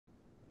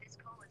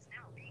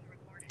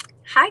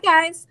Hi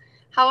guys,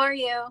 how are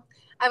you?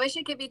 I wish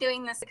I could be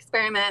doing this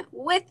experiment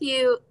with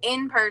you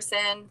in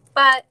person,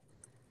 but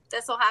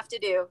this will have to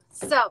do.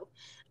 So,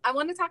 I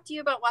want to talk to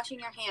you about washing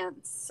your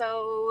hands.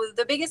 So,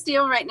 the biggest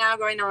deal right now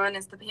going on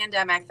is the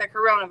pandemic, the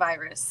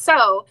coronavirus.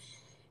 So,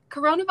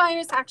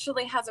 coronavirus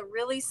actually has a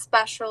really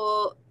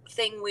special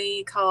thing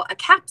we call a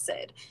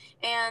capsid.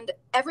 And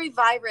every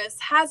virus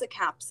has a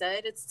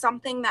capsid. It's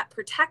something that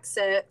protects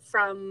it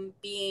from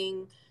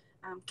being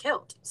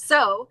killed.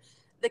 So,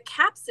 the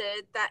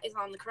capsid that is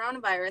on the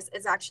coronavirus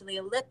is actually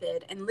a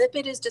lipid, and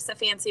lipid is just a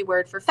fancy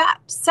word for fat.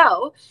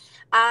 So,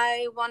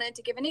 I wanted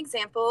to give an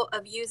example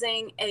of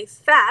using a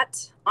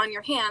fat on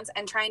your hands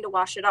and trying to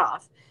wash it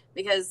off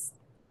because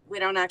we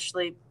don't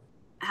actually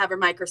have a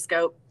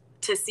microscope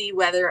to see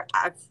whether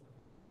I've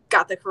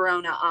got the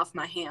corona off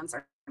my hands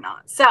or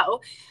not.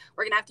 So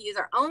we're going to have to use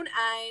our own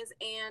eyes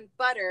and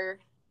butter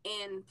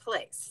in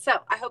place. So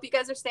I hope you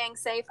guys are staying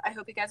safe. I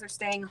hope you guys are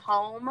staying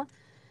home.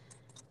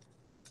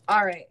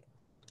 All right.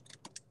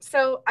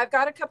 So I've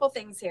got a couple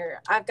things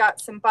here. I've got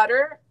some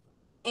butter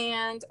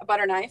and a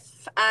butter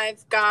knife.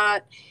 I've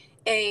got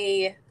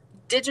a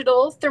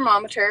digital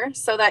thermometer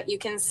so that you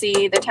can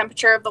see the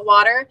temperature of the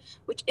water,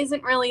 which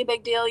isn't really a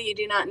big deal. You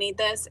do not need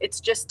this. It's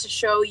just to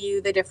show you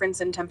the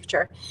difference in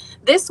temperature.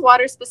 This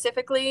water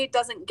specifically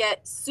doesn't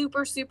get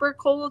super, super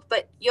cold,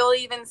 but you'll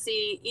even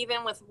see,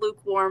 even with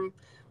lukewarm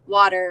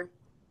water,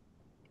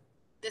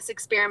 this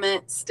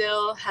experiment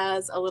still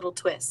has a little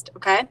twist,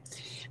 okay?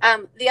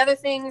 The other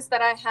things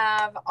that I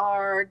have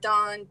are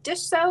Dawn dish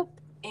soap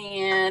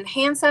and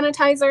hand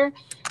sanitizer,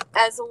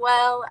 as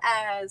well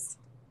as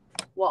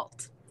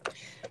Walt.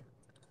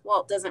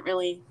 Walt doesn't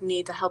really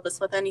need to help us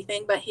with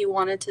anything, but he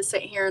wanted to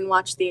sit here and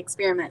watch the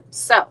experiment.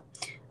 So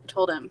I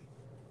told him,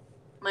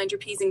 mind your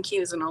P's and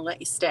Q's and I'll let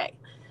you stay.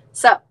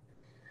 So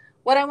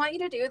what I want you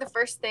to do, the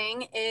first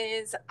thing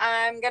is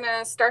I'm going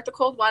to start the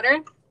cold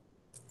water.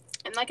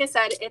 And like I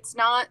said, it's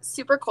not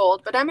super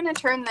cold, but I'm going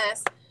to turn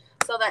this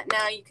so that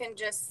now you can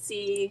just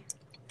see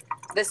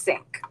the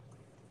sink.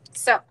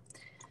 So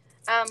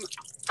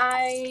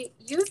I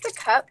used a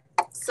cup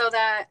so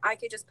that I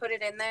could just put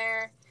it in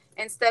there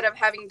instead of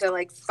having to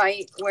like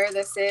fight where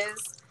this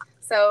is.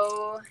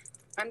 So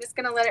I'm just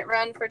going to let it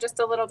run for just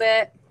a little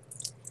bit.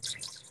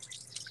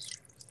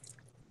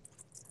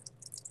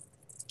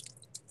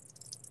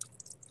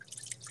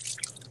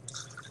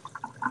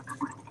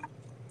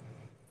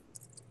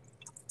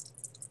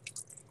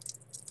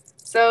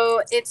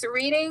 So it's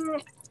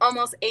reading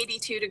almost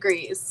 82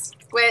 degrees,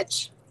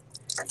 which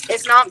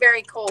is not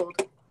very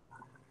cold.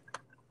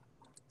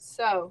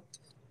 So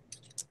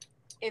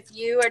if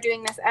you are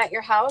doing this at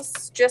your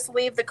house, just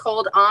leave the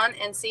cold on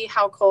and see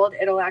how cold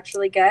it'll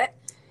actually get.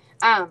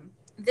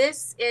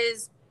 This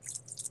is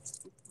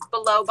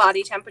below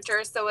body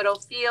temperature, so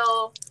it'll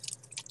feel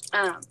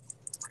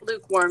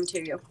lukewarm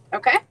to you,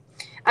 okay?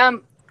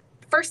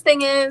 First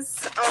thing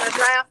is I want to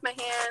dry off my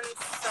hands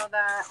so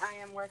that I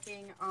am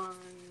working on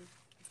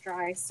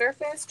dry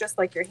surface, just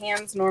like your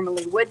hands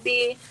normally would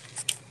be.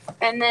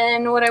 And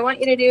then what I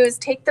want you to do is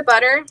take the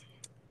butter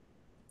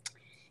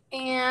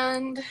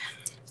and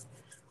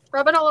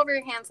rub it all over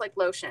your hands like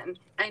lotion.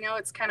 I know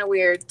it's kind of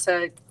weird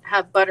to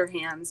have butter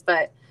hands,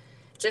 but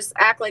just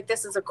act like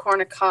this is a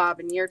corn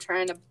cob and you're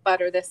trying to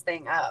butter this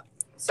thing up.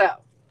 So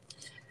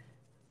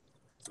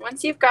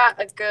once you've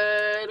got a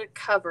good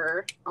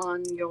cover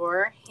on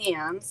your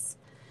hands,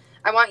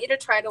 I want you to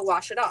try to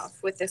wash it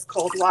off with this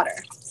cold water.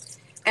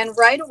 And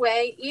right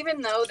away,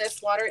 even though this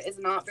water is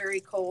not very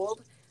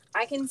cold,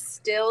 I can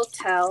still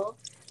tell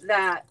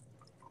that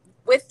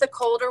with the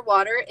colder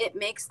water, it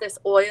makes this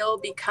oil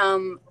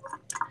become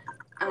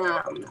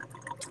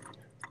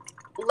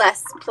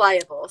less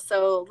pliable,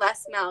 so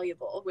less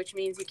malleable, which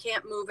means you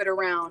can't move it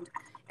around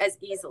as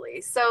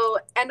easily. So,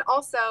 and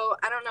also,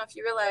 I don't know if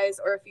you realize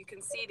or if you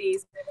can see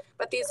these,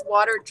 but these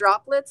water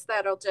droplets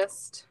that'll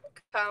just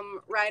come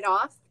right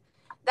off,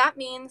 that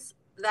means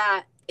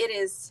that it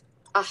is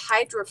a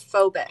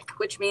hydrophobic,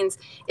 which means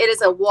it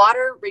is a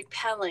water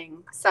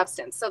repelling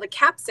substance. So the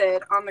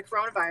capsid on the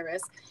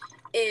coronavirus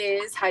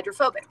is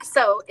hydrophobic,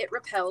 so it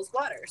repels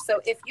water.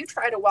 So if you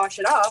try to wash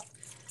it off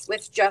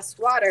with just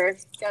water,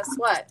 guess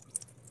what?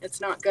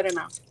 It's not good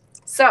enough.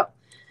 So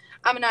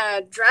I'm going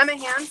to dry my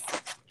hands,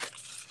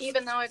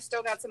 even though I've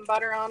still got some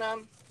butter on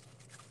them.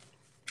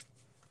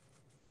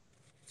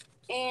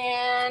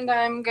 And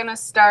I'm going to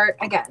start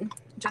again.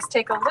 Just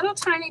take a little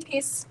tiny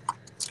piece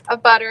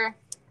of butter,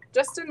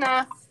 just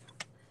enough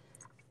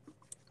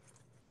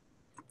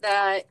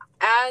that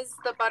as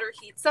the butter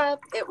heats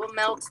up, it will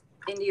melt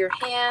into your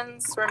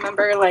hands.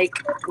 Remember, like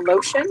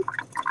lotion.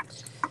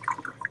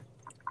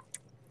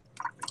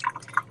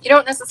 You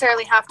don't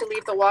necessarily have to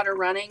leave the water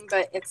running,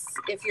 but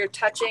if you're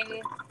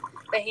touching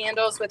the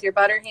handles with your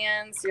butter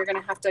hands, you're going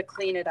to have to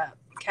clean it up,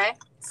 okay?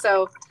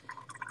 So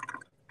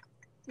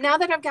now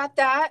that I've got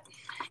that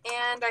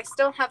and I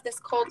still have this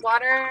cold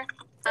water,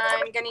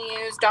 I'm going to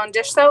use Dawn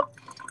dish soap.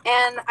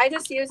 And I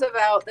just use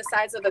about the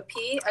size of a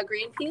pea, a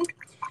green pea.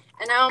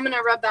 And now I'm going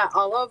to rub that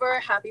all over.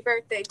 Happy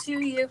birthday to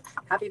you.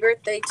 Happy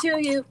birthday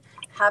to you.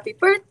 Happy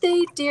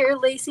birthday, dear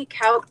Lacey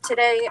Cout,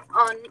 today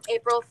on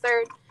April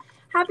 3rd.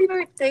 Happy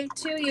birthday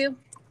to you.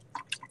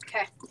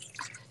 Okay.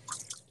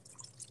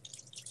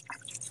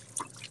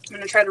 I'm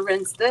going to try to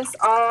rinse this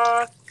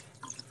off.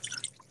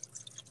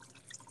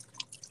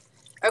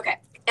 Okay.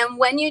 And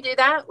when you do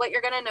that, what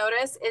you're going to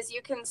notice is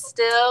you can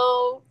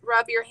still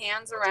rub your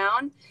hands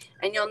around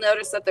and you'll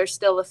notice that there's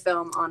still a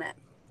film on it.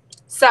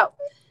 So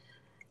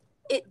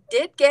it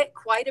did get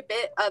quite a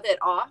bit of it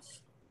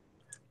off,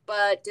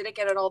 but did it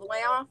get it all the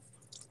way off?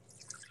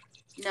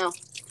 No.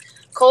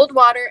 Cold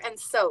water and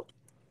soap,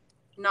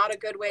 not a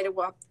good way to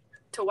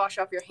wash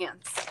off your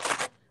hands.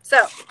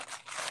 So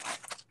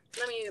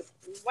let me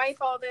wipe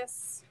all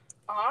this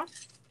off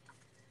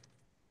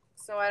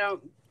so I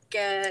don't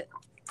get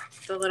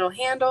the little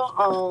handle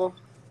all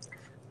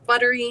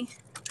buttery.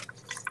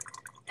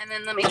 And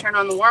then let me turn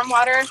on the warm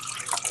water.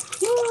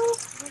 Woo,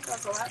 that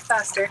goes a lot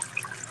faster.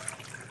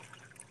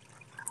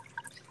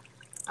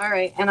 All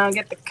right, and I'll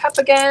get the cup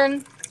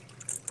again.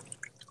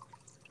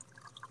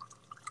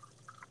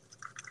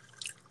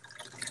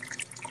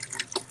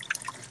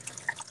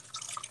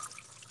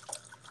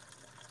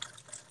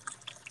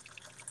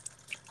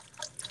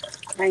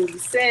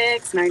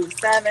 $96,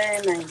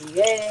 $97,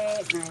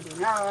 $98,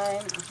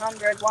 $99,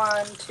 $100,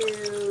 $1,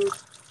 $2,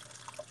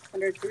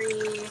 $103,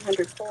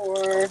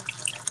 $104,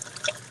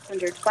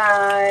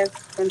 $105,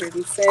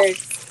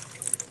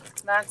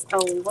 $106. That's a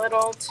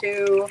little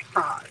too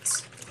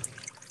hot.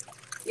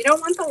 You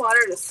don't want the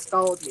water to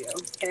scald you,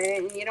 okay?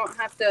 And you don't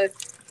have to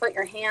put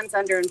your hands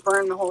under and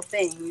burn the whole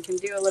thing. You can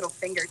do a little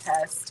finger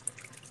test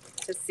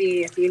to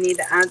see if you need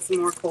to add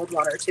some more cold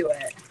water to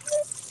it.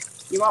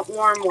 You want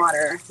warm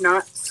water,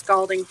 not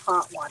scalding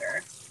hot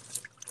water.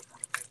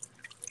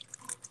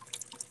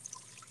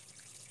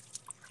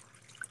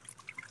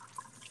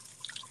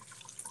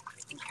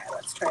 Okay,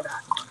 let's try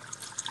that.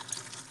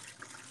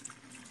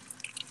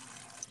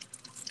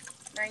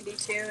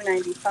 92,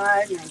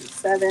 95,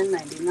 97,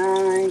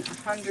 99,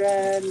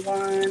 100,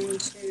 1,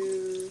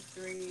 2,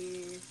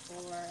 3,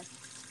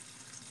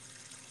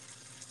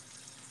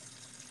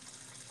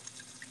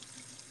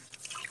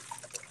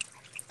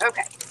 4.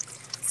 Okay,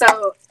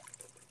 so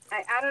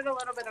I added a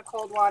little bit of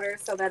cold water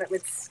so that it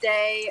would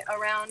stay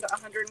around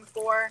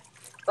 104,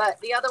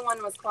 but the other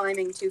one was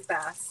climbing too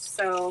fast.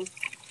 So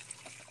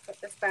put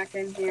this back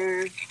in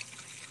here.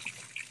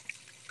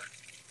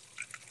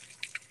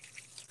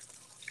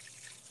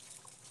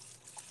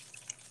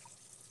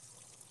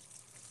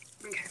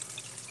 Okay.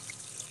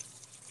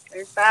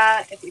 There's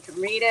that, if you can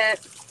read it.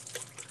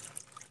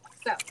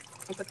 So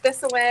I'll put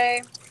this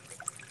away.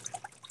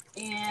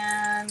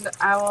 And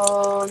I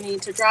will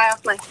need to dry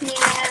off my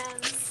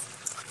hands.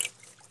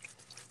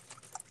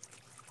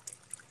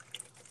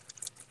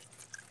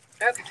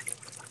 Okay.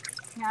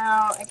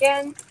 Now,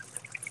 again,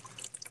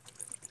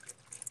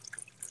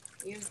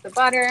 use the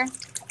butter.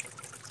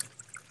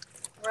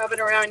 Rub it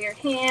around your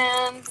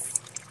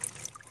hands.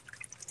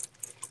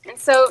 And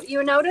so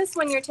you notice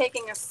when you're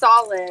taking a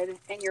solid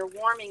and you're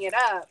warming it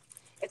up,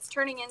 it's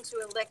turning into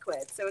a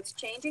liquid. So it's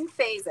changing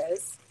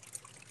phases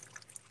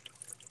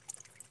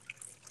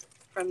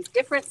from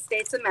different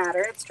states of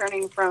matter. It's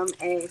turning from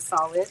a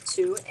solid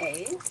to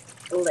a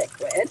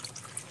liquid.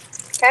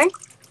 Okay?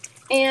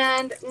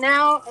 And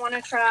now I want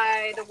to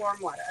try the warm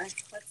water.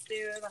 Let's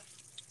do the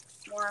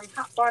warm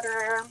hot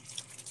water.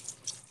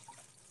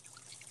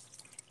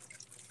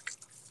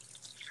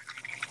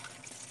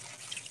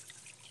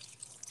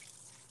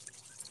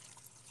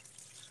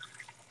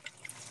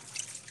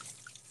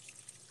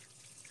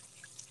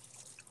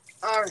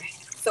 All right.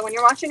 So when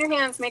you're washing your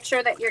hands, make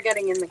sure that you're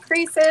getting in the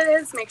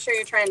creases. Make sure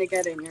you're trying to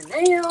get in your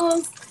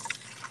nails.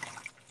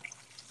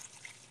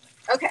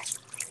 Okay.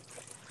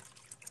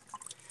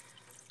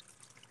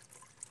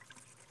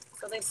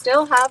 So they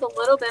still have a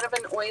little bit of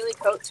an oily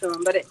coat to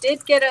them, but it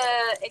did get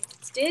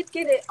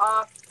it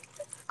off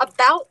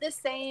about the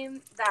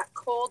same that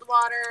cold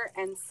water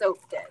and soap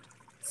did.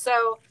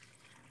 So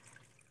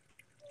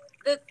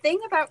the thing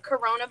about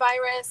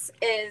coronavirus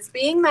is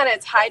being that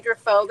it's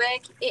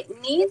hydrophobic,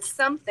 it needs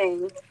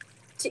something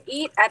to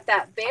eat at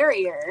that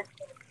barrier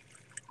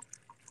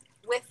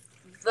with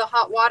the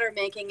hot water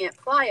making it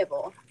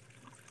pliable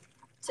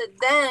to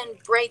then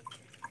break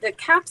the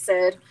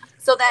capsid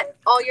so that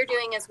all you're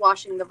doing is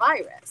washing the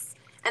virus.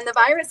 And the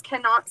virus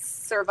cannot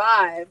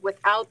survive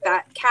without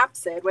that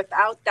capsid,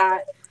 without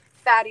that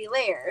fatty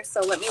layer. So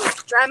let me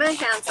dry my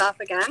hands off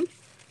again.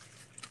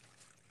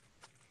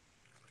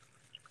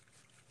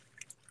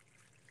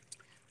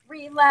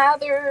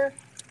 Relather.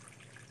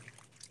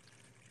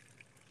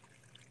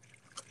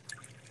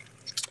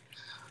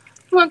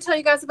 I want to tell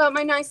you guys about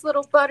my nice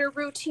little butter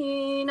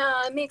routine.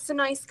 It makes a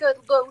nice good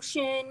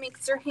lotion,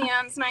 makes your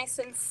hands nice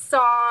and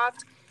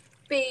soft,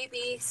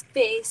 baby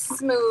face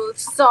smooth,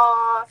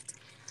 soft.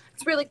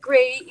 It's really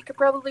great. You could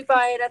probably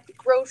buy it at the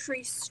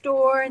grocery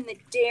store in the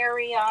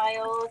dairy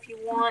aisle if you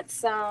want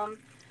some.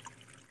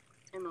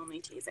 I'm only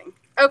teasing.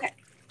 Okay,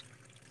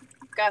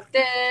 got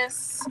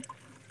this.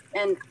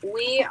 And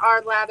we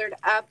are lathered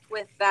up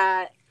with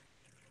that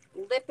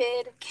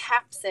Lipid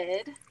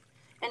capsid.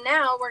 And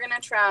now we're going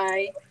to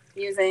try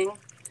using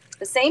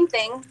the same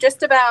thing,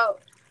 just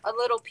about a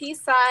little pea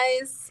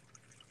size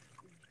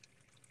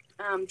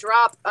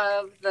drop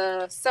of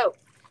the soap.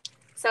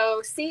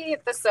 So see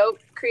the soap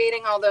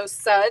creating all those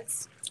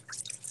suds?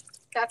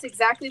 That's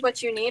exactly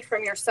what you need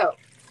from your soap.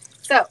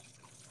 So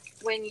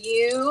when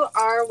you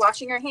are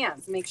washing your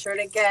hands, make sure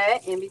to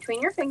get in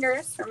between your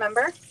fingers,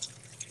 remember?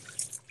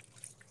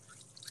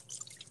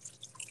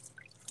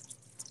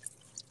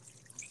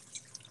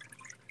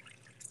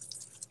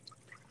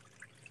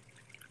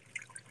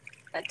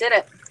 That did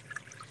it.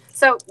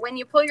 So when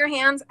you pull your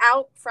hands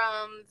out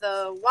from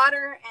the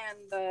water and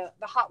the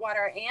hot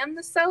water and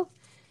the soap,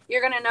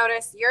 you're going to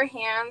notice your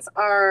hands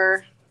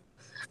are,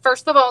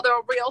 first of all, they're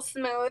real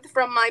smooth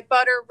from my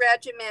butter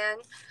regimen,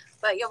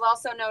 but you'll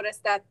also notice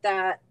that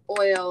that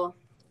oil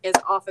is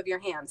off of your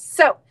hands.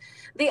 So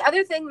the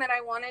other thing that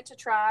I wanted to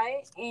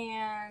try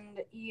and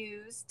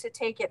use to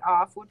take it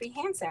off would be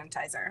hand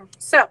sanitizer.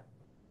 So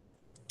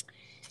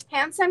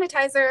hand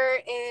sanitizer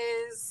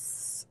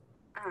is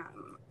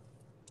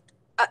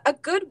a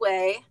good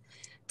way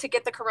to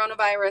get the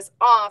coronavirus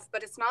off,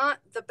 but it's not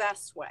the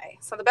best way.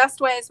 So the best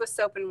way is with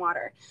soap and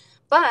water.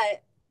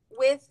 But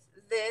with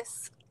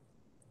this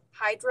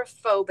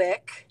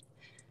hydrophobic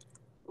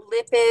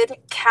lipid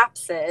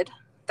capsid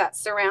that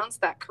surrounds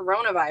that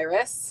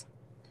coronavirus,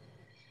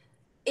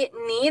 it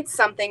needs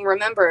something,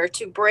 remember,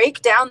 to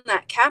break down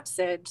that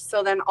capsid,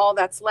 so then all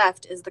that's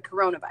left is the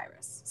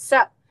coronavirus.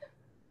 So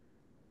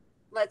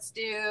let's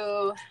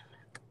do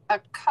a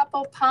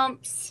couple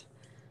pumps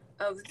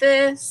of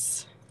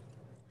this.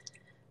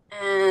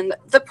 And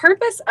the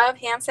purpose of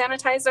hand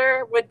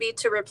sanitizer would be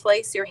to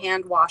replace your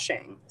hand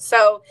washing.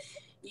 So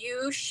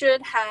you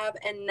should have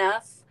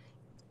enough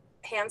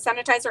hand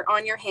sanitizer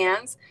on your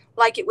hands,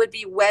 like it would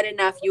be wet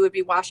enough you would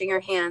be washing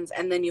your hands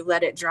and then you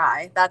let it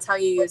dry. That's how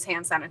you use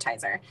hand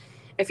sanitizer.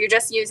 If you're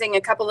just using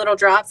a couple little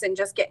drops and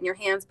just getting your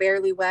hands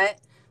barely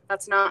wet,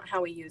 that's not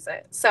how we use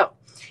it. So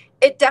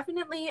it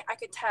definitely, I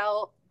could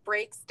tell,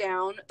 breaks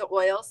down the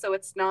oil, so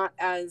it's not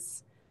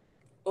as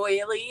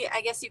oily,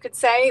 I guess you could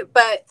say.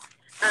 But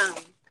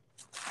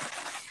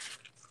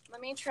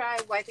let me try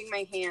wiping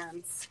my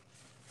hands.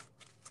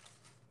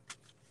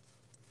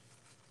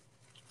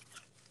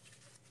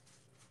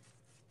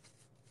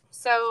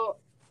 So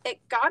it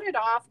got it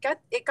off,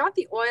 it got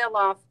the oil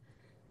off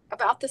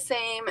about the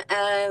same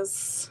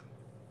as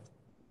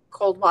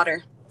cold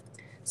water.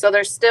 So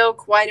there's still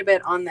quite a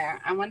bit on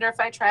there. I wonder if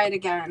I try it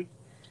again.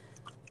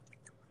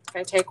 If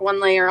I take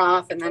one layer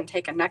off and then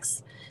take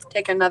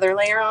another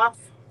layer off.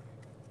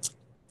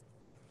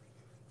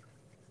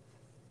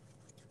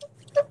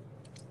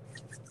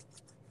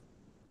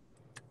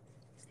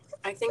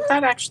 I think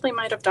that actually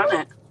might have done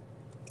it.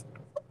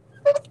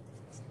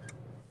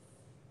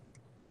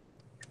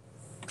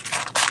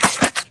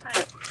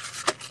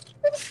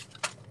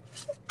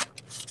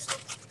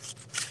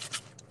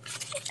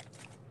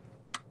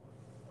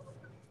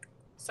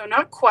 So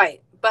not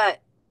quite,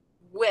 but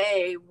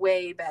way,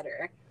 way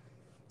better.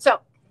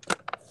 So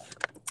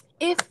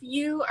if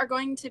you are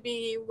going to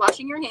be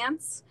washing your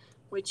hands,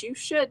 which you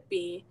should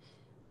be,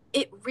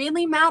 it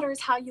really matters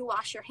how you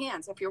wash your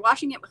hands. If you're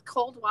washing it with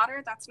cold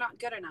water, that's not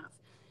good enough.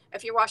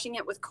 If you're washing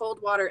it with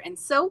cold water and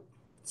soap,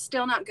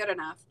 still not good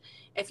enough.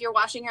 If you're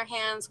washing your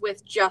hands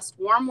with just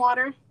warm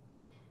water,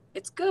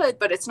 it's good,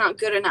 but it's not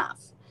good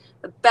enough.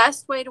 The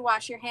best way to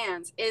wash your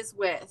hands is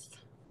with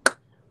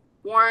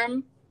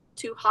warm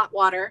to hot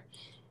water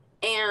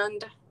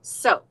and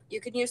soap.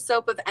 You can use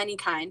soap of any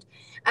kind.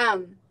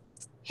 Hand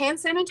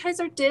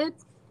sanitizer did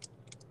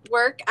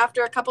work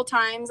after a couple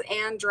times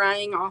and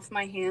drying off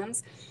my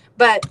hands,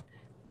 but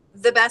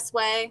the best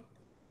way,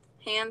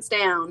 hands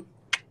down,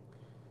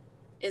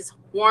 is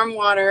warm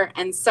water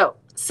and soap.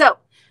 So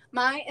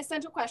my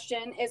essential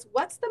question is,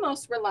 what's the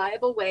most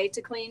reliable way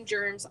to clean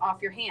germs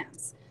off your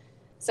hands?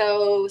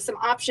 So some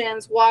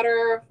options: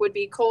 water would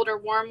be cold or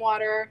warm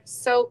water,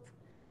 soap,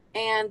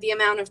 and the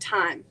amount of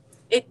time.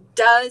 It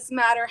does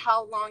matter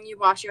how long you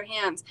wash your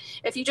hands.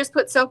 If you just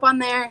put soap on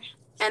there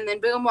and then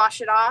boom,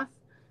 wash it off,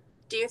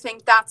 do you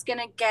think that's going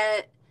to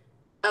get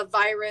a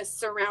virus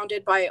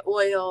surrounded by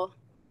oil?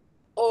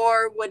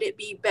 Or would it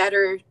be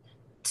better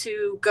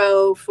to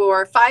go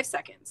for 5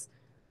 seconds?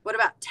 What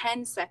about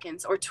 10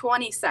 seconds or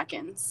 20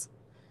 seconds?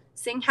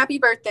 Sing happy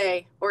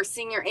birthday or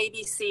sing your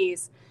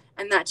ABCs,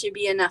 and that should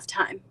be enough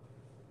time.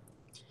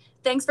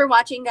 Thanks for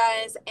watching,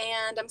 guys,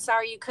 and I'm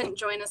sorry you couldn't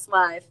join us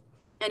live.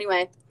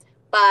 Anyway,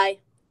 bye.